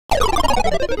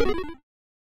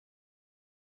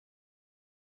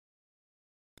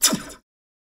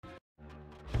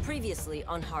Previously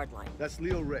on Hardline. That's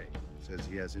Leo Ray. Says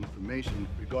he has information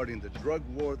regarding the drug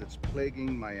war that's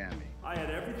plaguing Miami. I had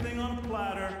everything on a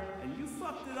platter, and you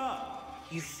fucked it up.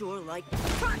 You sure like...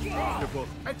 They're both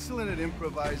excellent at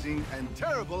improvising and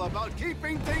terrible about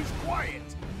keeping things quiet.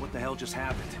 What the hell just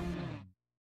happened?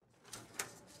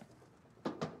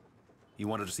 You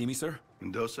wanted to see me, sir?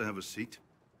 Mendoza, have a seat.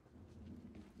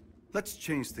 Let's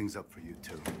change things up for you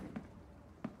two.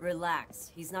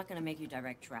 Relax. He's not gonna make you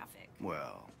direct traffic.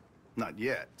 Well, not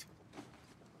yet.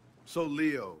 So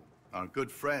Leo, our good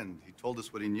friend, he told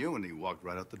us what he knew and he walked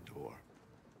right out the door.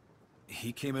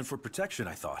 He came in for protection,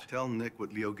 I thought. Tell Nick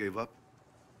what Leo gave up.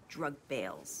 Drug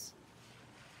bales.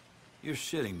 You're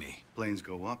shitting me. Planes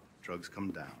go up, drugs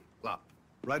come down. Up,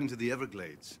 right into the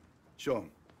Everglades. Show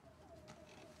him.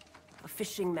 A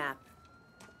fishing map.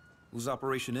 Whose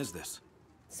operation is this?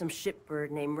 Some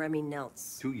shipbird named Remy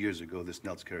Neltz. 2 years ago, this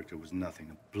Neltz character was nothing,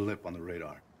 a blip on the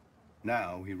radar.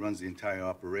 Now, he runs the entire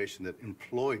operation that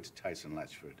employed Tyson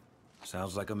Latchford.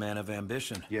 Sounds like a man of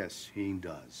ambition. Yes, he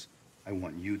does. I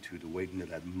want you two to wade into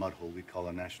that mud hole we call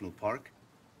a national park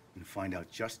and find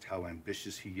out just how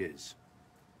ambitious he is.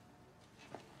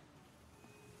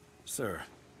 Sir,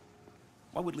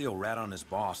 why would Leo rat on his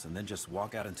boss and then just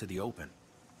walk out into the open?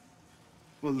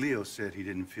 Well, Leo said he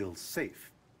didn't feel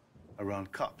safe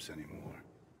around cops anymore.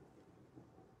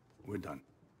 We're done.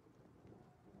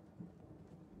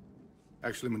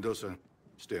 Actually, Mendoza,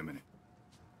 stay a minute.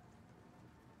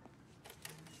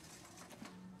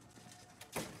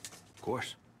 Of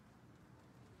course.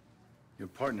 Your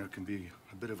partner can be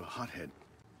a bit of a hothead.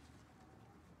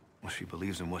 Well, she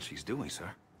believes in what she's doing, sir.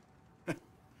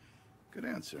 Good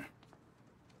answer.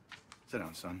 Sit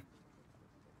down, son.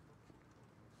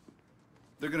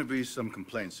 There are gonna be some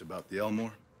complaints about the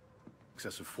Elmore.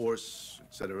 Excessive force,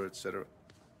 etc., etc.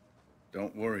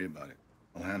 Don't worry about it.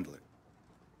 I'll handle it.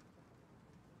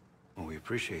 Well, we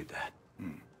appreciate that.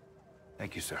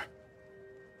 Thank you, sir.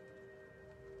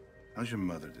 How's your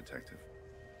mother, Detective?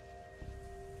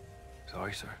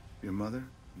 Sorry, sir. Your mother?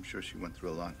 I'm sure she went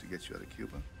through a lot to get you out of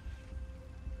Cuba.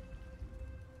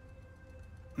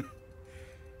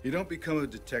 You don't become a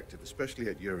detective, especially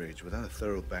at your age, without a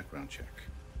thorough background check.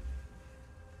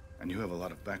 And you have a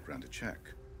lot of background to check.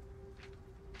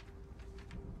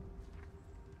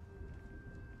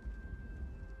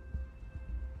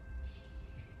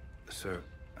 Sir,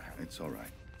 it's all right.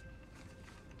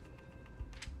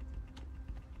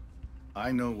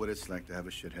 I know what it's like to have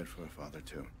a shithead for a father,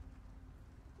 too.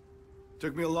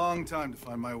 Took me a long time to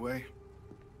find my way.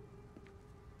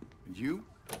 And you?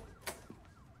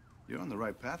 You're on the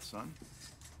right path, son.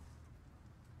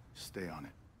 Stay on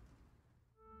it.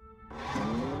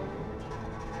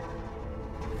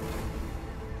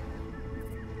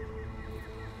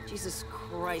 Jesus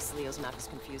Christ, Leo's map is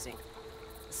confusing.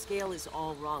 The scale is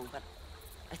all wrong, but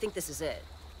I think this is it.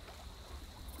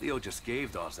 Leo just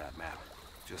gave Dawes that map.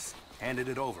 Just handed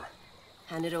it over.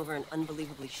 Handed over an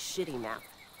unbelievably shitty map.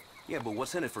 Yeah, but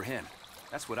what's in it for him?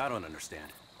 That's what I don't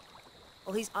understand.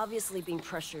 Well, he's obviously being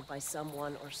pressured by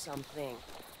someone or something.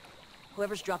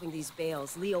 Whoever's dropping these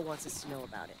bales, Leo wants us to know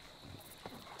about it.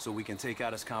 So we can take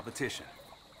out his competition,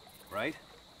 right?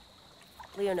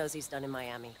 Leo knows he's done in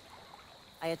Miami.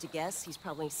 I had to guess he's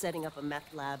probably setting up a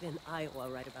meth lab in Iowa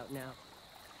right about now.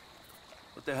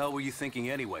 What the hell were you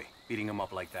thinking anyway, beating him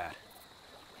up like that?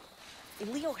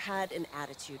 Leo had an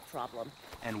attitude problem.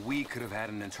 And we could have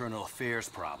had an internal affairs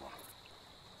problem.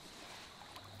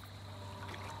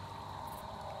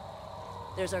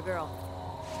 There's our girl.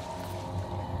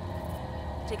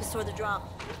 Take us toward the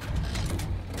drop.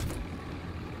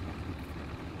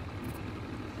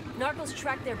 Narcos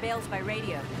track their bales by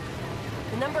radio.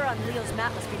 The number on Leo's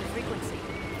map must be the frequency.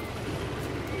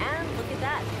 And look at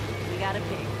that. We got a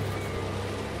pig.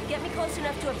 Get me close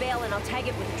enough to a bale and I'll tag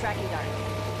it with a tracking dart.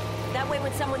 That way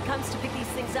when someone comes to pick these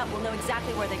things up, we'll know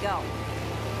exactly where they go.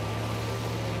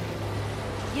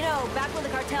 You know, back when the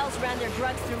cartels ran their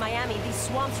drugs through Miami, these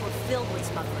swamps were filled with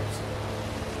smugglers.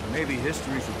 Maybe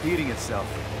history's repeating itself.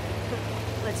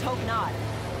 Let's hope not.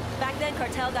 Back then,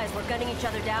 cartel guys were gunning each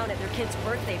other down at their kids'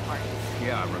 birthday parties.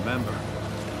 Yeah, I remember.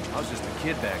 I was just a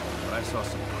kid back then, but I saw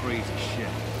some crazy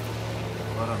shit.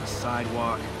 Blood on the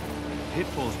sidewalk, pit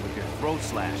bulls with their throats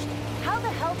slashed. How the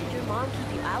hell did your mom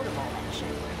keep you out of all that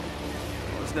shit?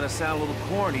 Well, it's gonna sound a little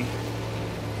corny.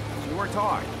 She worked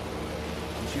hard.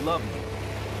 And she loved me.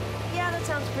 Yeah, that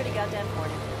sounds pretty goddamn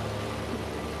corny.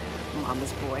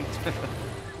 Mama's boy.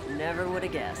 Never would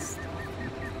have guessed.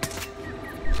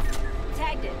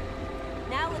 Tagged it.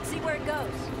 Now let's see where it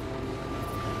goes.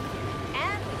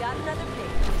 And we got another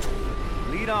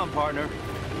Lead on, partner.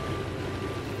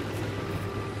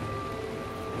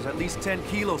 There's at least 10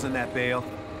 kilos in that bale.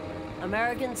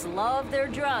 Americans love their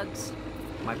drugs.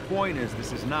 My point is,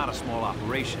 this is not a small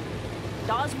operation.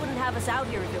 Dawes wouldn't have us out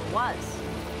here if it was.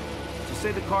 So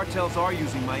say the cartels are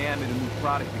using Miami to move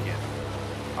product again.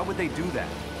 How would they do that?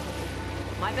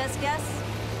 My best guess?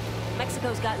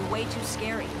 Mexico's gotten way too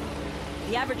scary.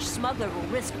 The average smuggler will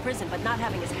risk prison but not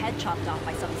having his head chopped off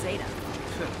by some Zeta.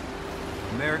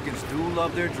 Americans do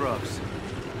love their drugs.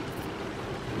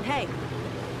 And hey,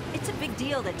 it's a big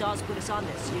deal that Dawes put us on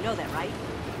this. You know that, right?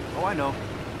 Oh, I know.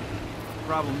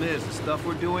 Problem is, the stuff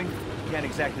we're doing, you can't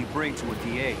exactly bring to a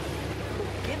DA.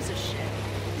 Who gives a shit?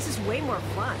 This is way more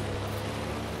fun.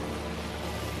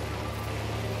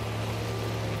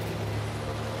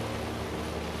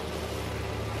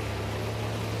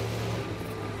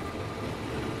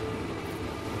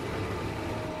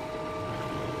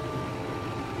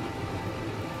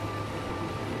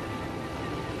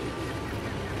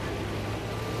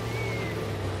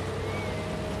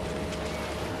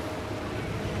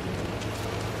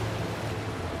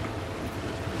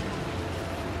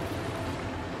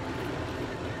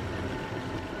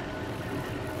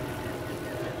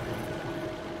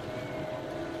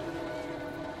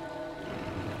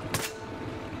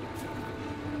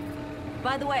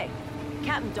 By the way,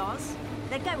 Captain Dawes,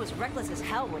 that guy was reckless as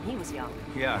hell when he was young.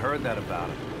 Yeah, I heard that about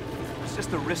him. It's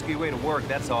just a risky way to work,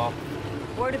 that's all.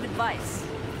 Word of advice.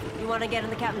 You want to get on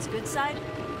the captain's good side?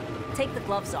 Take the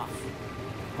gloves off.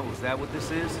 Oh, is that what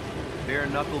this is?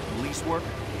 Bare-knuckle police work?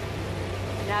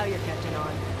 Now you're catching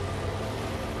on.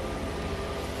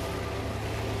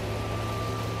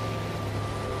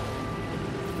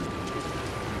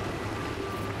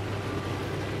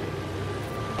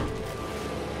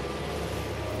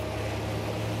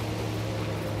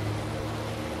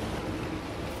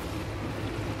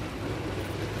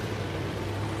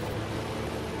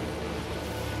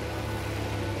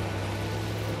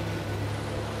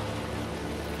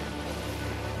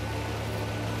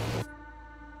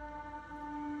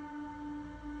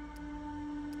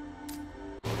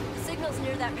 Signal's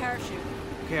near that parachute.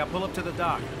 Okay, I'll pull up to the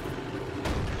dock.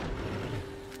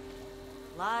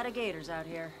 Lot of gators out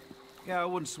here. Yeah, I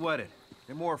wouldn't sweat it.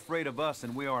 They're more afraid of us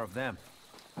than we are of them.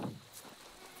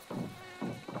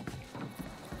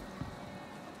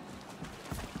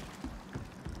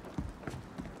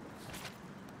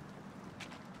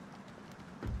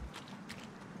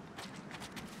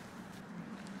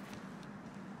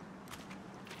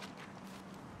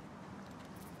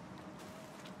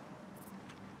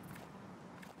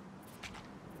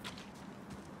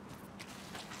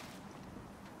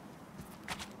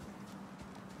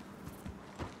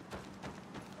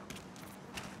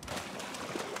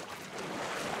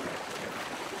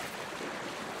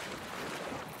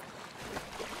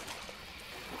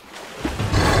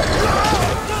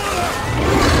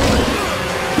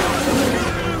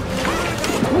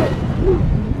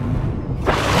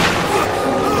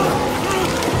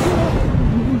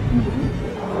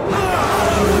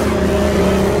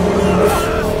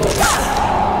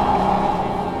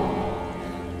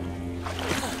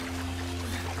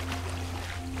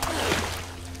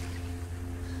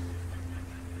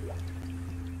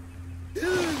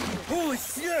 Holy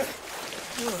shit!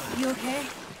 You okay?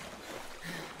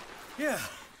 Yeah,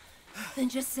 Then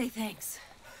just say thanks.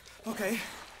 okay.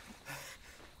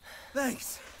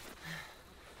 Thanks.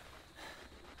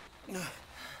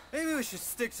 Maybe we should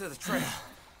stick to the trail.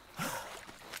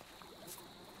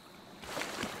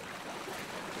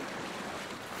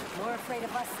 More afraid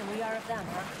of us than we are of them,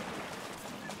 huh?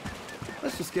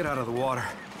 Let's just get out of the water.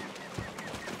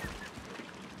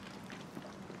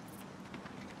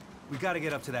 We gotta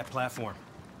get up to that platform.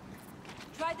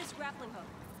 Try this grappling hook.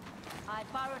 I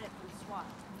borrowed it from SWAT.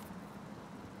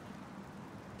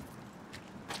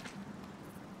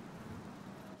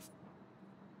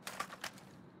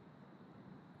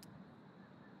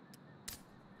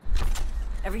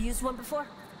 Ever used one before?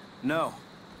 No.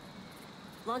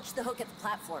 Launch the hook at the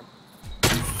platform.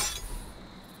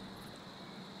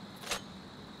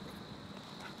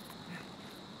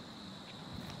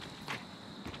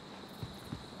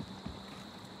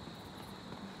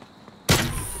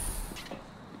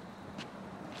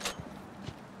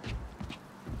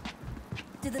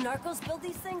 Did the narcos build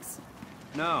these things?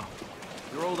 No.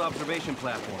 They're old observation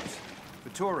platforms. For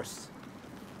tourists.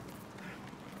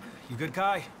 You good,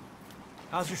 Kai?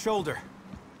 How's your shoulder?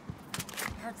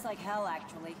 Hurts like hell,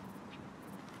 actually.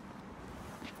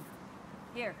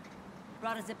 Here,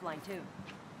 brought a zipline too.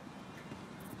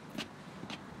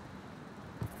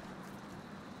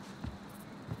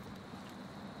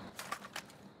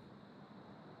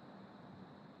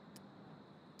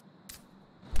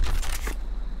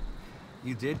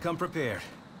 You did come prepared.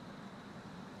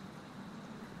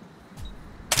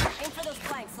 Aim for those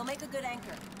planks. They'll make a good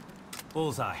anchor.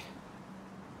 Bullseye.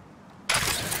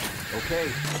 Okay.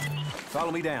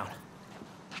 Follow me down.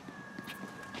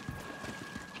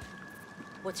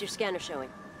 What's your scanner showing?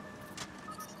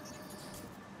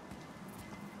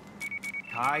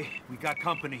 Kai, we got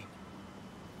company.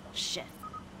 Shit.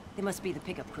 They must be the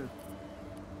pickup crew.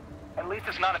 At least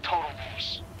it's not a total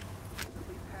loss.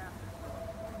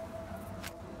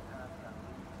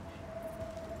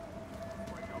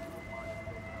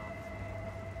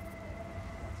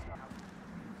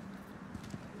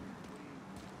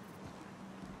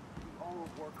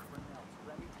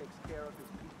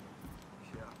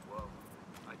 Yeah, well,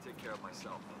 I take care of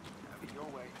myself. Have it your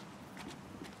way.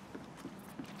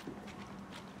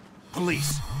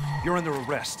 Police, you're under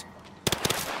arrest.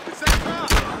 It's that cop!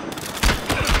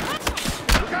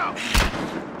 Look out!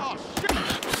 Oh, shit!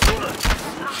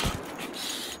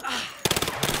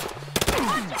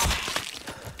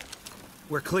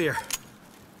 We're clear.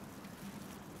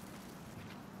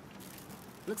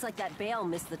 Looks like that bale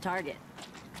missed the target.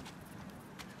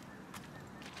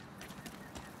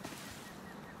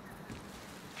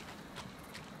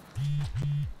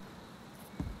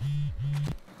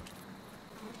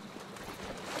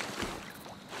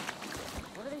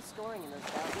 What are they storing in those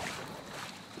bags?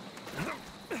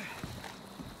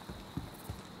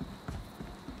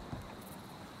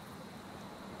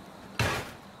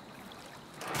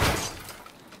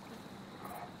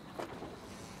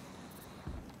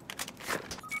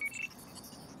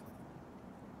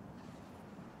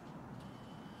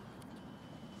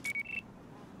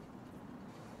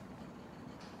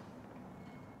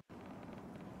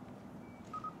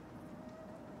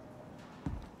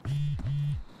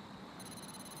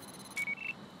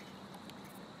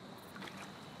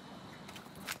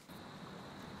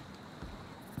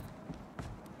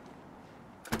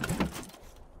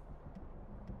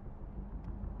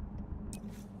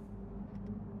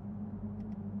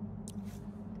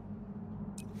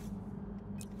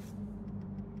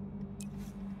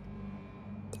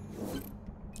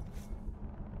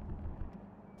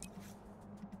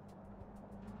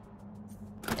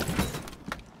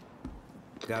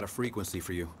 Got a frequency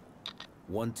for you.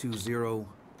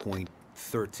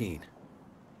 120.13.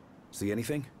 See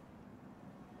anything?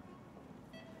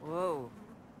 Whoa.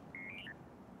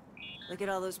 Look at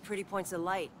all those pretty points of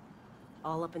light.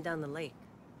 All up and down the lake.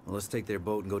 Well, let's take their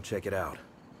boat and go check it out.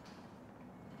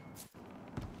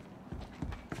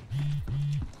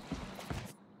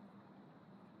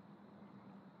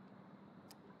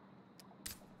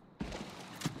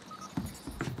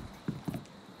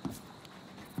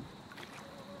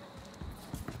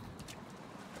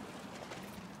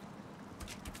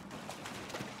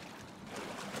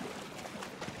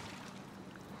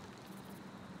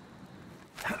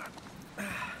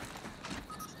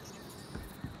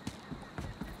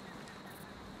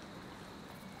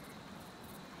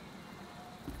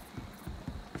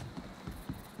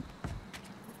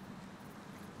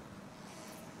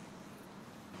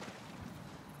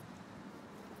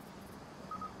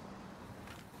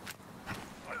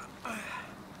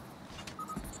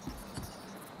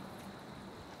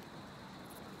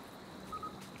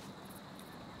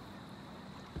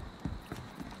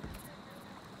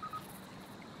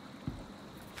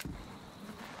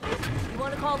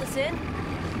 Want to call this in?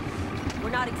 We're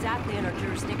not exactly in our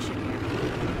jurisdiction here.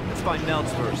 Let's find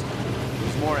Nelds first.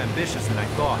 He's more ambitious than I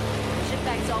thought.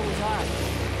 Shitbags always are.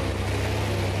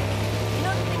 You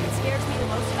know the thing that scares me the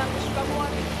most about this drug war?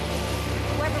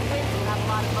 Whoever wins will have a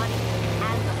lot of money and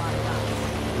a lot of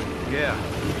guns. Yeah,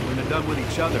 when they're done with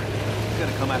each other, he's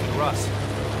gonna come after us.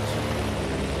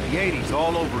 The 80s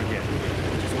all over again.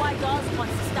 Which is why Dawes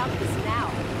wants to stop this now,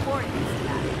 before it gets to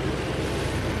that.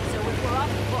 So if we're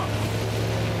off the books,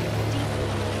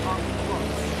 off the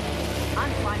books, I'm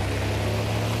fine with it.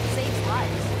 Saves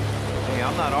lives. Hey,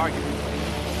 I'm not arguing.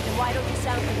 Then why don't you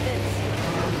sound convinced?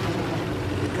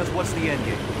 Because what's the end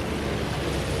game?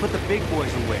 Put the big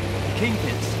boys away,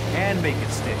 kingpins, and make it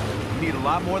stick. You need a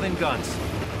lot more than guns.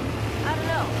 I don't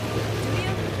know. Do you?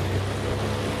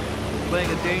 Playing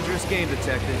a dangerous game,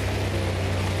 detective.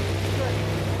 Good.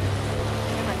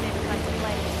 They're my favorite kinds of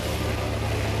play.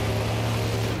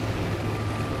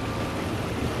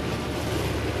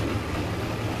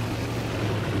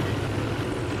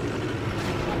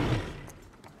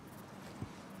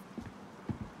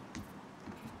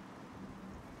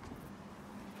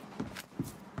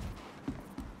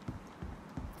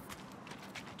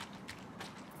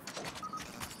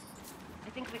 I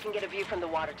think we can get a view from the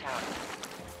water tower.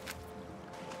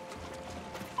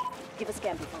 Give a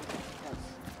scan before we get close.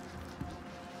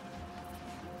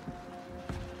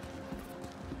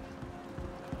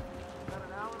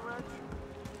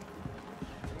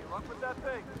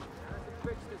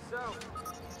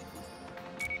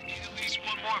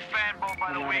 more fanboy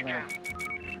by the weekend.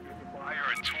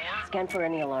 Hire a tour? Scan for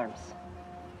any alarms.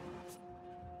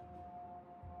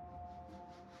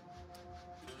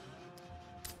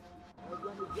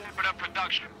 Keep it up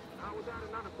production.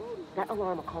 That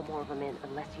alarm will call more of them in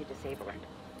unless you disable it.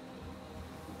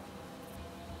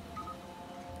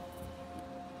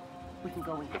 We can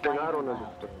go in quiet or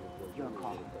loud. Your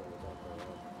call.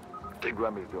 I think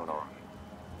Remy's doing all right.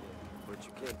 But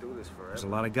you can't do this forever. There's a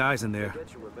lot of guys in there.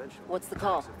 Get you eventually. What's the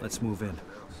call? Let's move in. And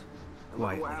look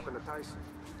Quietly. what happened to Tyson.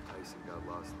 Tyson got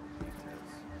lost in the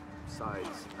details.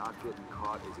 Besides, not getting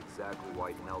caught is exactly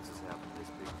why Nels is having this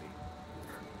big meeting.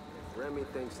 If Remy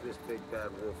thinks this big bad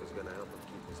wolf is gonna help him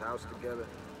keep his house together,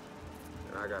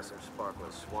 then I got some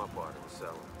sparkling swamp art in the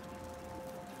cellar.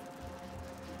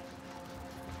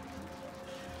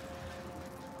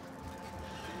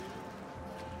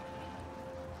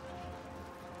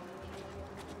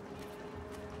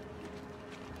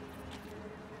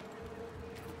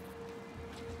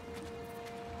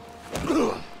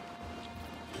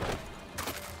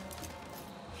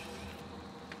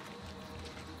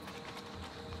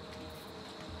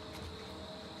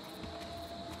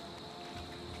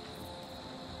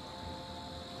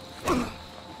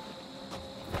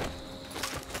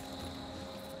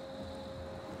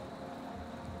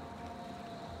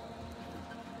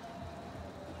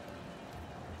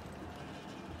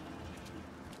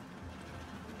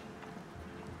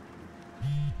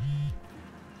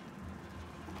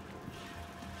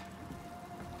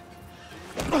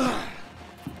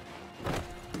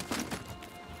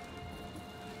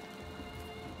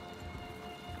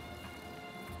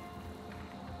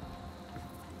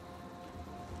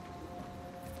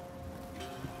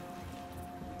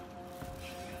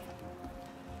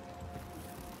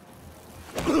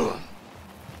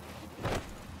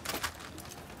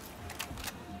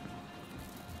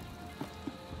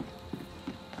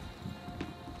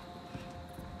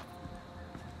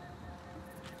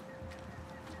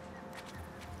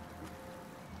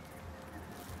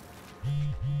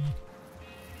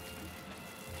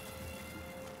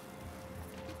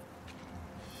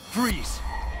 Freeze!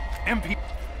 MP...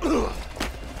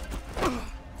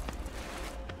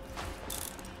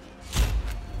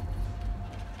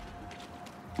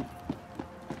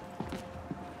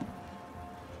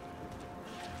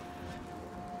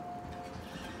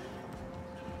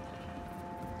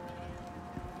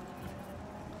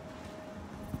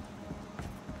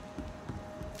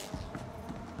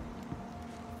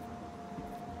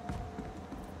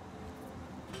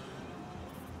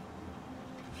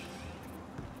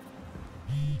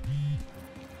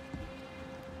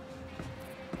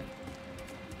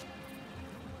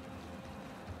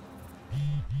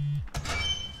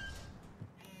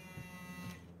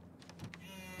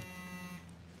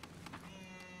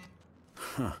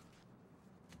 Huh.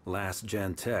 Last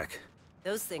gen tech.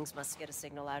 Those things must get a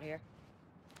signal out here.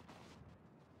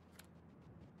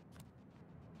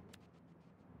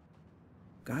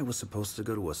 Guy was supposed to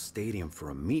go to a stadium for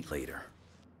a meet later.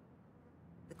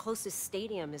 The closest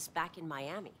stadium is back in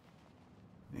Miami.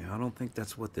 Yeah, I don't think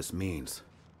that's what this means.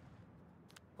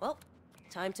 Well,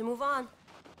 time to move on.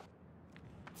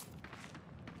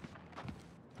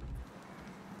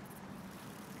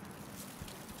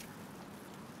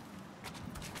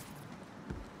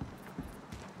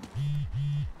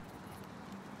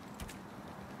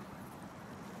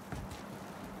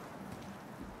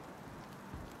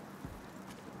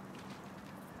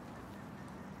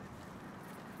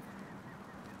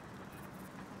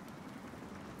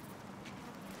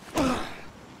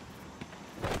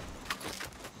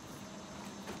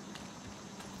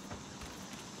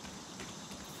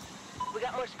 We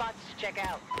got more spots to check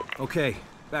out. Okay,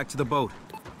 back to the boat.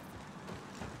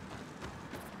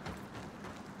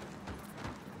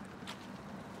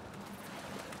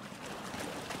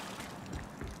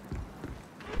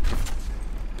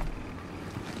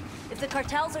 If the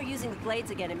cartels are using the blades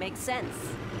again, it makes sense.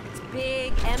 It's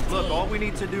big, empty. Look, all we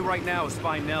need to do right now is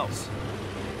find Nels.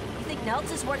 You think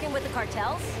Nelts is working with the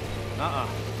cartels? Uh-uh.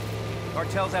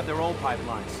 Cartels have their own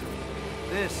pipelines.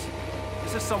 This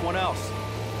is someone else.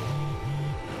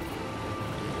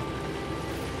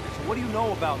 So what do you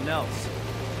know about Nels?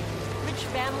 Rich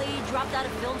family, dropped out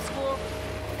of film school.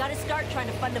 Got to start trying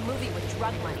to fund a movie with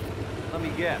drug money. Let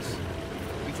me guess.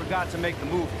 He forgot to make the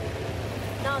movie.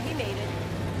 No, he made it.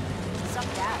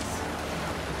 Sucked ass.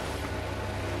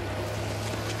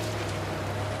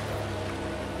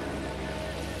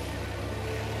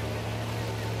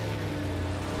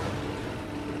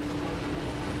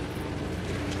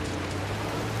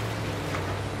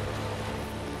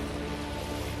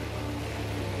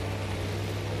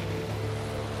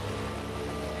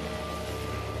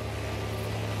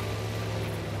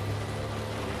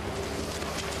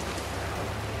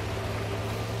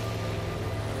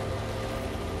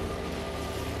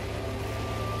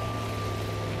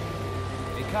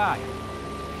 Kai,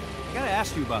 I gotta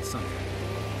ask you about something.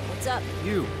 What's up?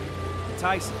 You,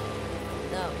 Tyson.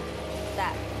 No.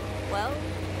 That. Well,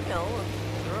 you know,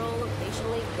 a girl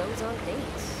occasionally goes on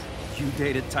dates. You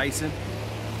dated Tyson?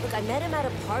 Look, I met him at a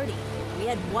party. We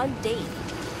had one date.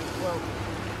 Well,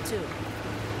 two.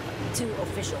 Two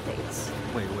official dates.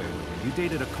 Wait. You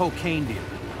dated a cocaine dealer?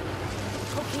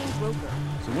 Cocaine broker.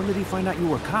 So when did he find out you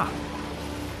were a cop?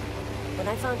 When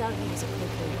I found out he was a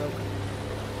cocaine broker.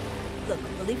 Look,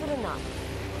 believe it or not,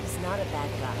 he's not a bad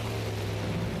guy.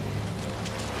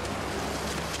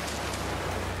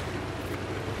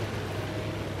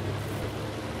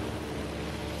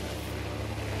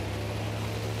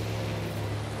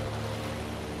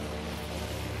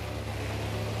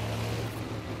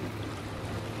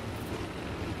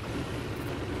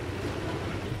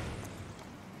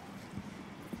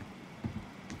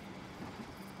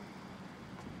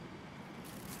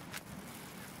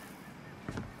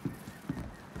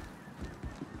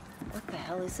 What the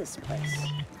hell is this place?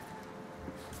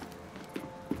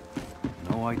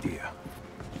 No idea.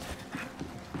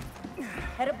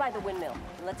 Head up by the windmill,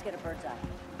 and let's get a bird's eye.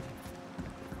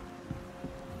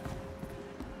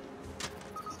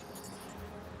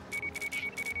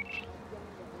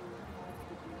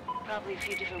 Probably a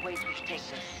few different ways we should take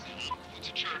this. It's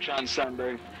a church on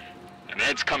Sunday, and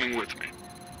Ed's coming with me.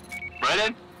 Right,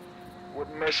 Ed?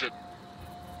 Wouldn't miss it.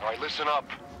 All right, listen up.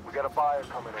 We got a buyer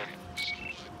coming in.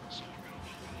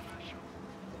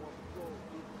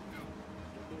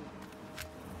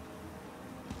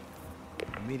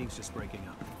 The meeting's just breaking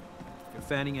up. You're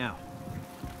fanning out.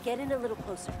 Get in a little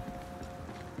closer.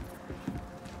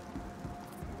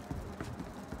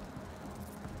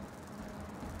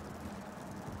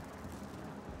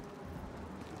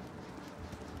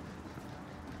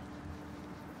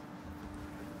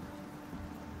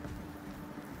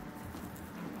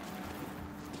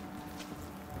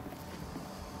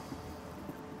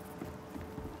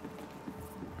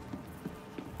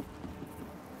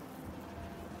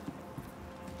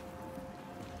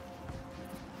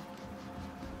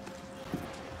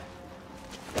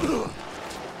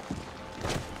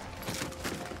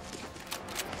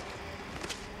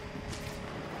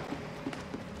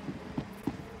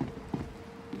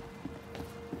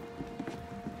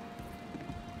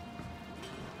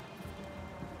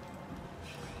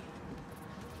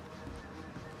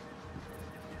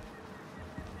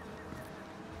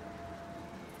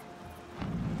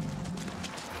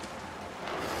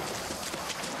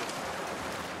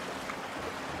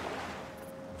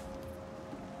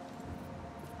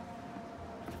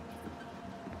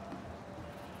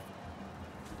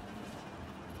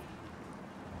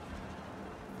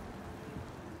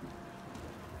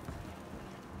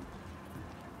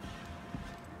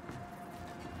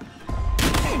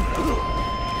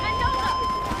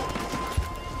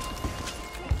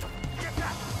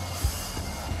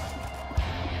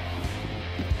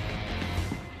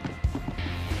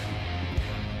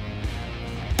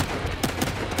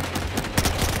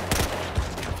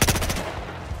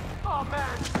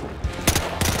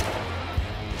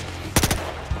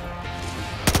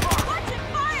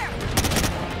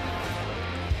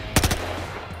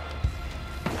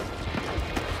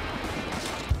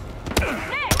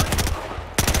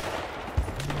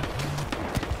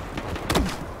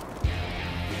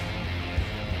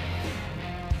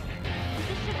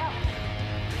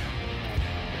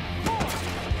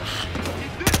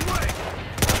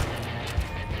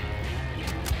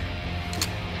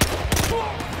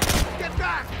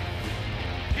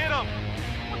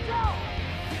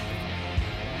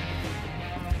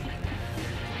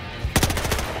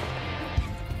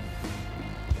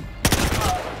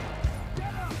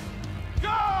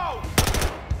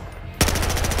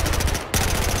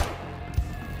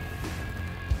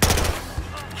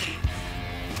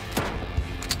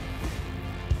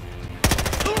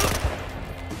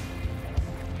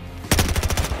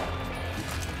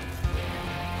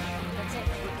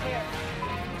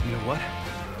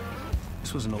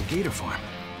 This was an old Gator farm.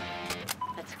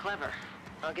 That's clever.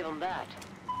 I'll give him that.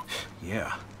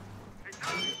 Yeah. Hey,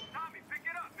 Tommy, pick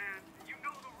it up, man. You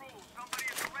know the rules. Somebody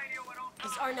at the radio at all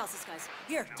These are Nelson's guys.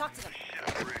 Here, talk to them.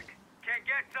 Shit, Rick. Can't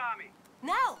get Tommy.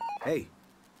 Now! Hey.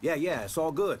 Yeah, it's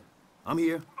all good. I'm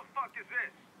here. Who the fuck is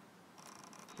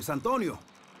this? It's Antonio.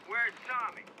 Where's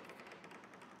Tommy?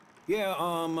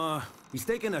 Yeah, he's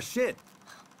taking a shit.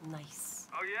 Nice.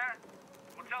 Oh, yeah?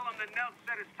 Well, tell him that Nels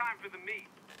said it's time for the meet.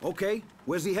 Okay,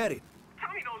 where's he headed?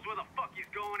 Tommy knows where the fuck he's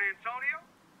going, Antonio.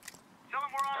 Tell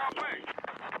him we're on our way.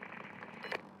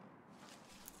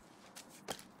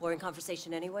 Boring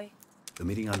conversation anyway? The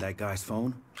meeting on that guy's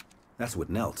phone? That's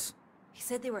with Nels. He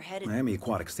said they were headed... Miami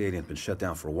Aquatic Stadium's been shut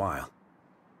down for a while.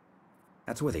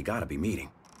 That's where they gotta be meeting.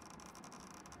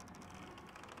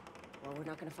 Well, we're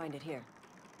not gonna find it here.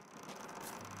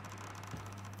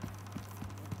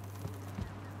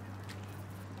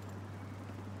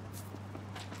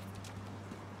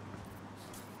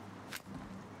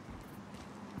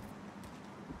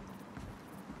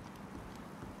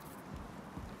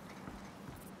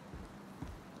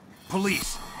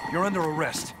 Police, you're under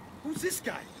arrest. Who's this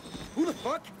guy? Who the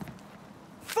fuck?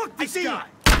 Fuck this guy!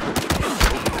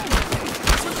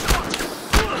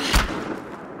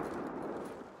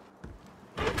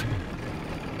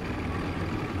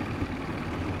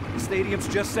 The stadium's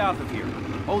just south of here.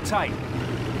 Hold tight.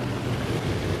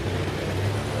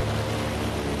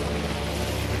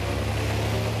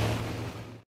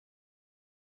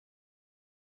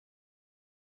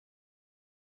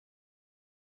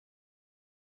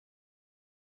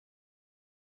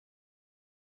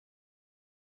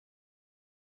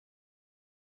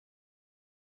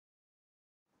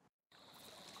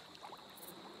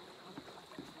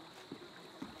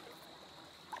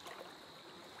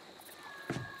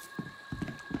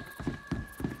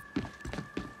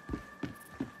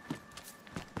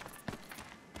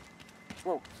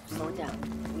 Whoa, slow it down.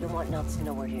 We don't want Nuts to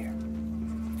know we're here.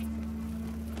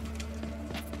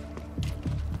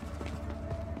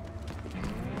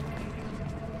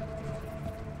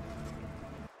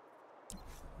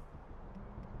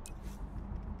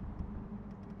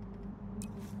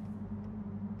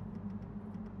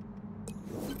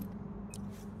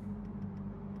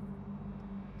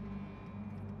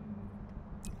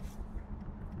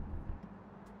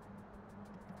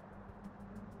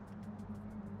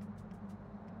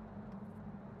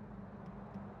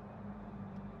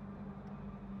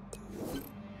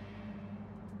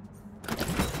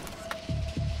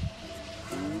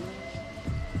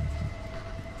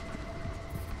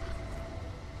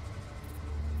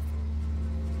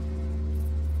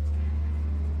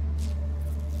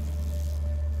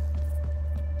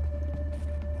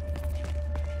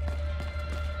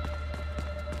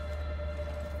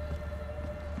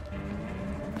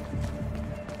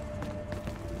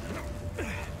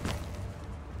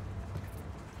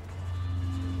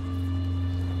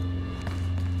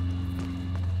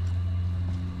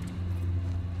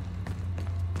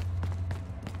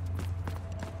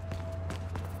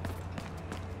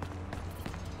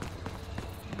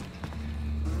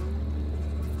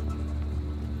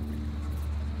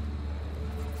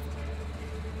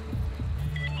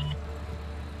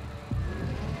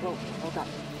 Whoa, hold up.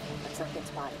 Let's not get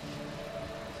spotted.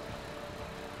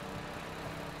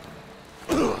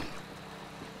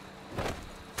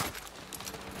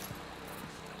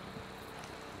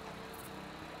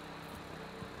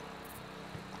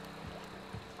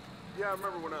 Yeah, I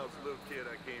remember when I was a little kid,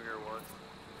 I came here once.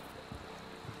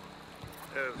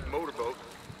 It was a motorboat,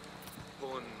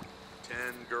 pulling 10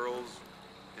 girls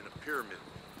in a pyramid.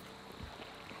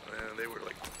 And they were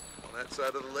like on that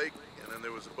side of the lake, and then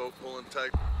there was a boat pulling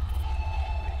tight.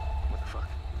 What the fuck?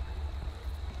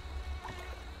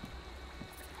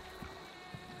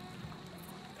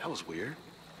 That was weird.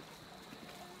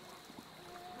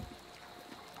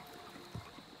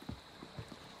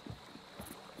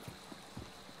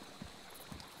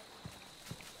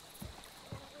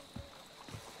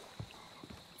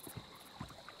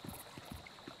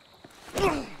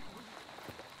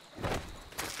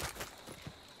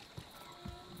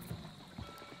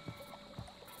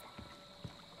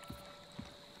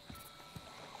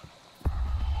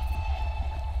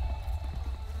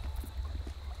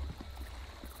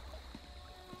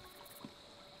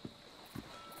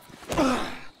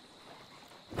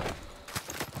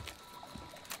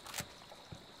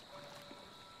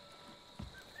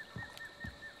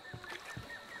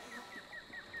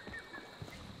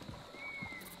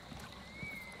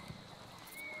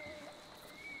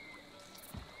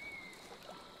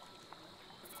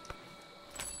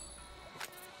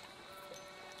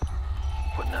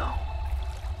 What now?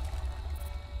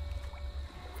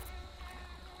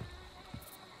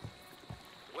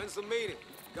 When's the meeting?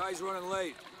 Guy's running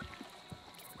late.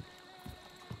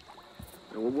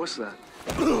 What's that?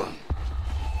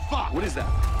 Fuck! What is that?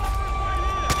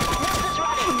 Nuts is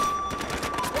running!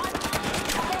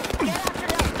 One, okay, get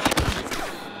after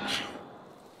Nuts!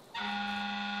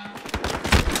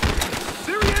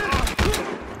 There he is!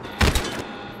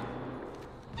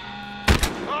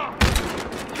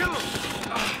 Kill him!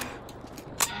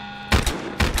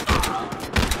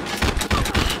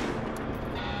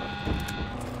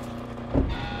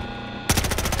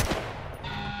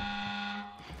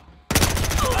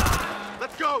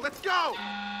 Let's go! Let's go!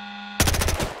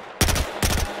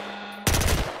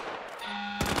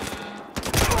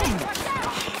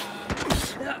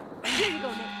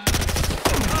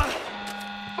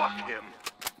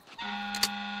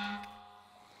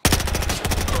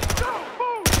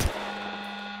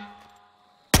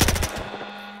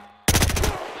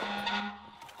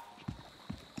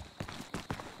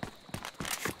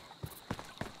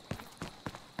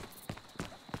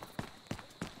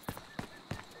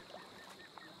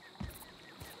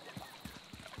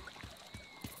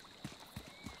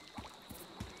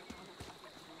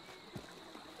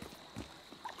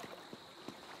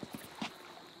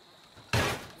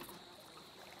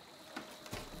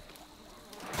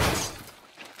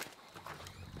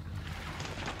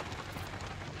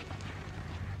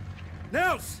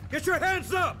 else! Get your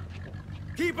hands up!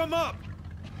 Keep them up!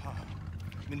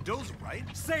 Mendoza, right?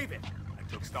 Save it! I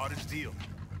took Stoddard's deal.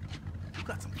 You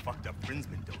got some fucked up friends,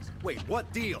 Mendoza. Wait,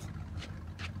 what deal?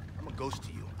 I'm a ghost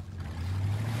to you.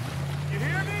 You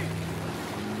hear me?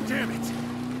 Damn it!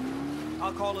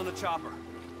 I'll call in a chopper.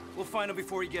 We'll find him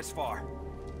before he gets far.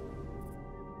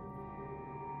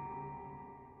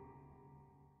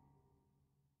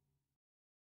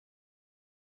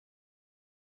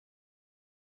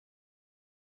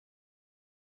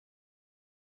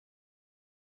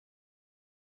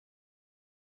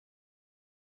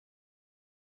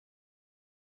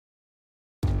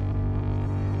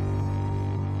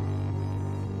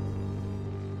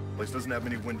 Place doesn't have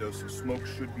many windows, so smoke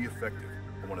should be effective.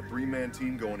 I want a 3-man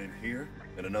team going in here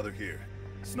and another here.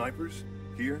 Snipers,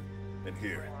 here and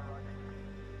here.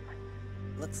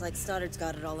 Looks like Stoddard's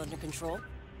got it all under control.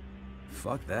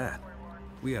 Fuck that.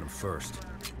 We had him first.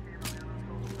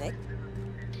 Nick?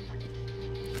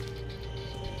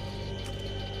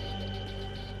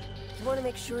 You want to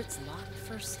make sure it's locked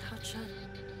first, Hotshot?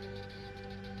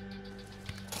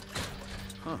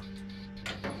 Huh.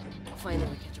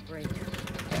 Finally catch a break.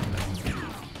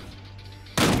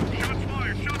 Shots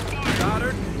fired! Shots fired!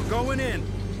 Goddard, we're going in.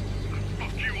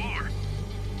 Fuck you are!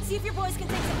 See if your boys can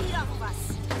take some heat off of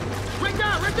us. Right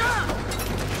down! Right down!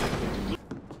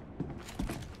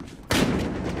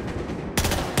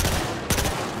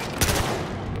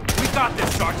 We got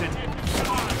this, Sergeant!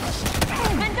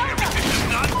 Mendoza!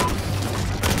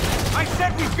 I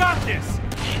said we got this!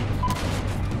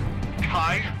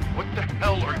 Kai, what the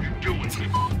hell are you doing? It's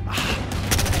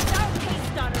our case,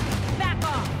 Stoddard. Back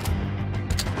off!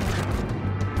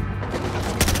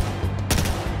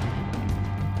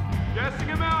 Gassing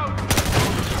him out!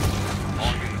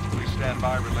 All units, please stand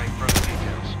by, relaying further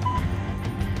details.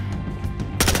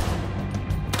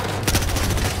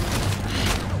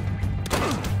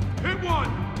 Hit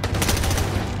one!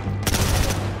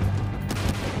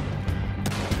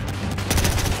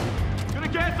 Gonna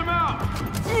gas him out!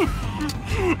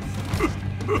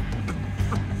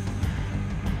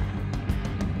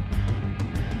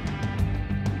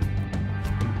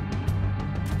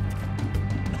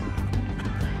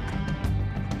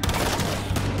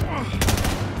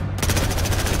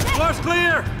 Floor's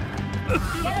clear!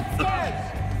 Get upstairs!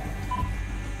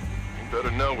 You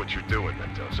better know what you're doing,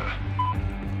 Mendoza.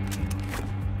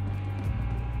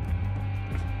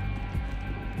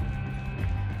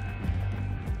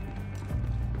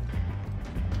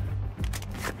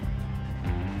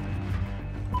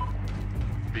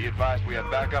 Be advised, we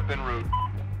have backup en route.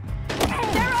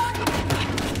 They're on!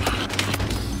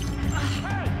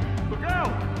 Hey! Look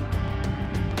out!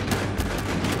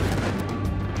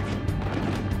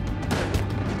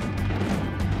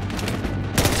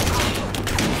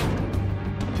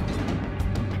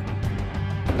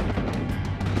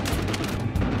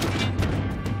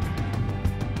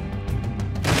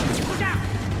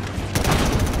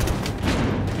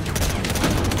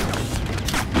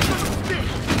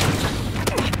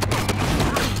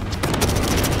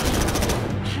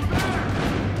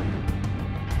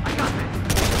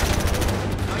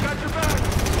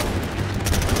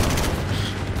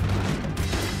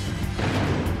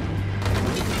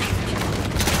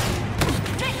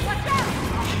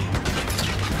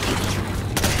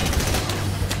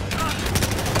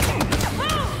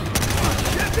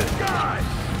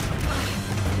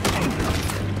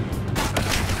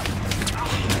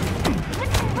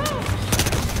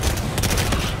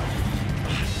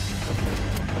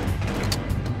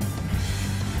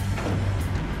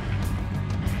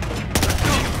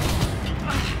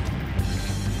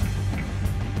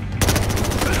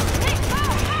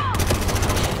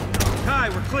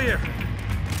 Clear!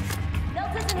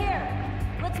 Milt isn't here.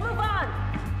 Let's move on.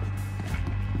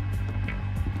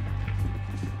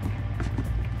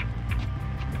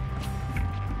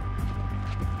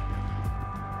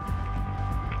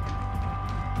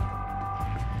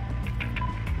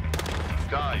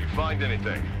 Guy, you find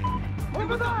anything?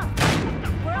 Move it on!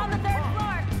 We're on the 3rd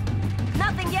floor.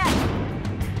 Nothing yet.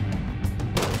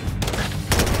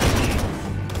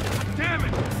 Damn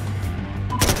it!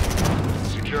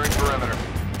 Securing perimeter.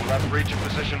 We'll have breach in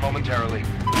position momentarily.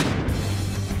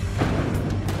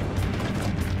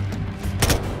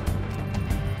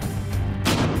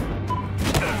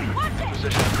 Watch it!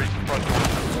 Position to breach the front door.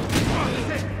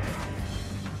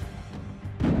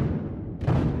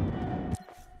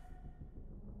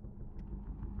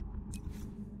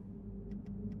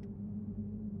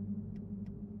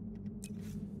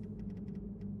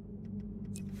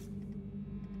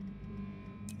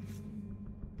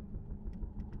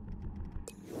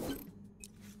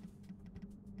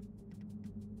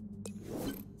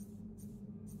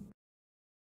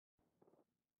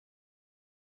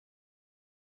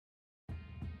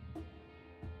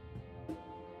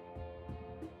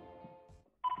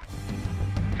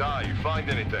 Di, you find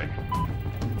anything?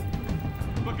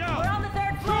 Look out! We're on the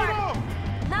 3rd floor!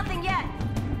 Nothing yet!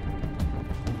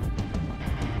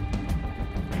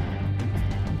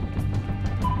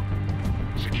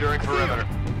 Securing perimeter.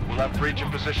 We'll have breach in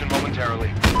position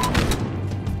momentarily.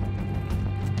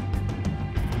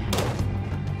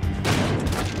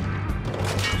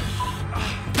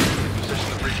 Position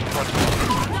the breach in front of us.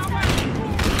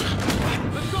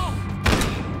 Let's go!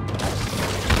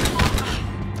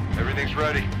 Everything's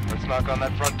ready. Let's knock on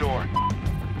that front door.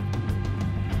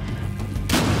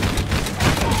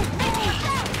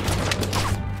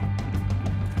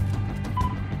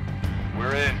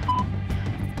 We're in.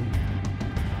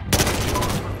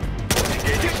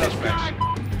 Engaging suspects.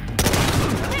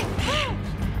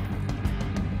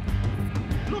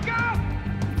 Look out!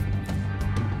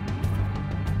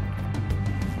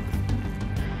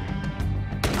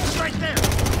 It's right there!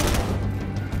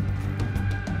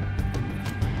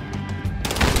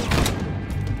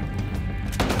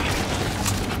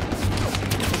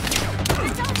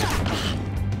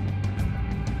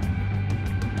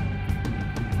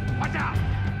 Watch out!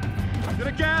 I'm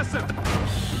gonna gas him!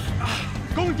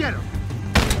 Go and get him!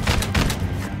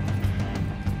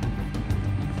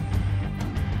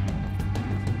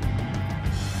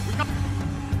 We got...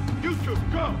 You two,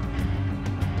 go!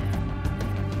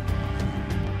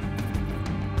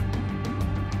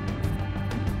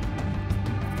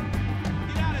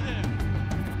 Get out of there!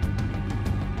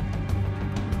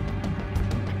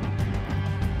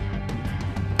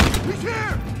 He's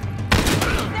here!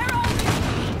 They're on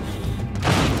you!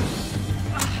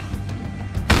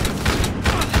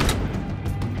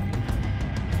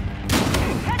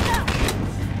 Heads up!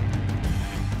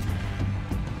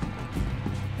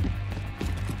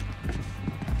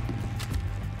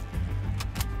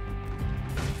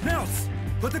 Nels!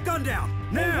 Put the gun down!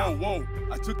 Now! Whoa, whoa,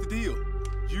 whoa. I took the deal.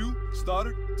 You,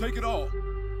 Stoddard, take it all.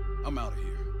 I'm out of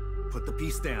here. Put the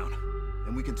piece down.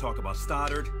 Then we can talk about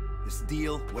Stoddard, this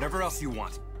deal, whatever else you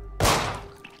want.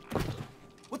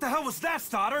 What the hell was that,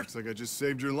 Stoddard? Looks like I just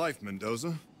saved your life,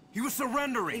 Mendoza. He was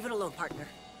surrendering. Leave it alone, partner.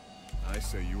 I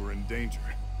say you were in danger.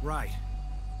 Right.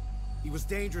 He was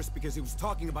dangerous because he was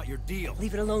talking about your deal.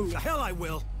 Leave it alone, The Nick. hell I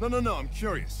will. No, I'm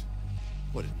curious.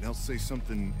 What, did Nels say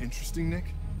something interesting, Nick?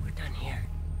 We're done here.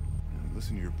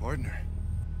 Listen to your partner.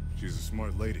 She's a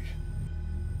smart lady.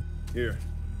 Here,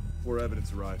 before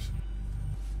evidence arrives.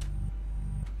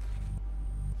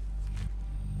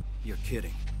 You're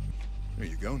kidding. There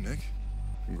you go, Nick.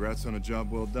 Congrats on a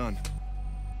job well done.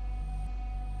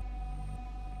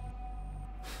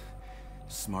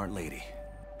 Smart lady.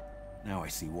 Now I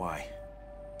see why.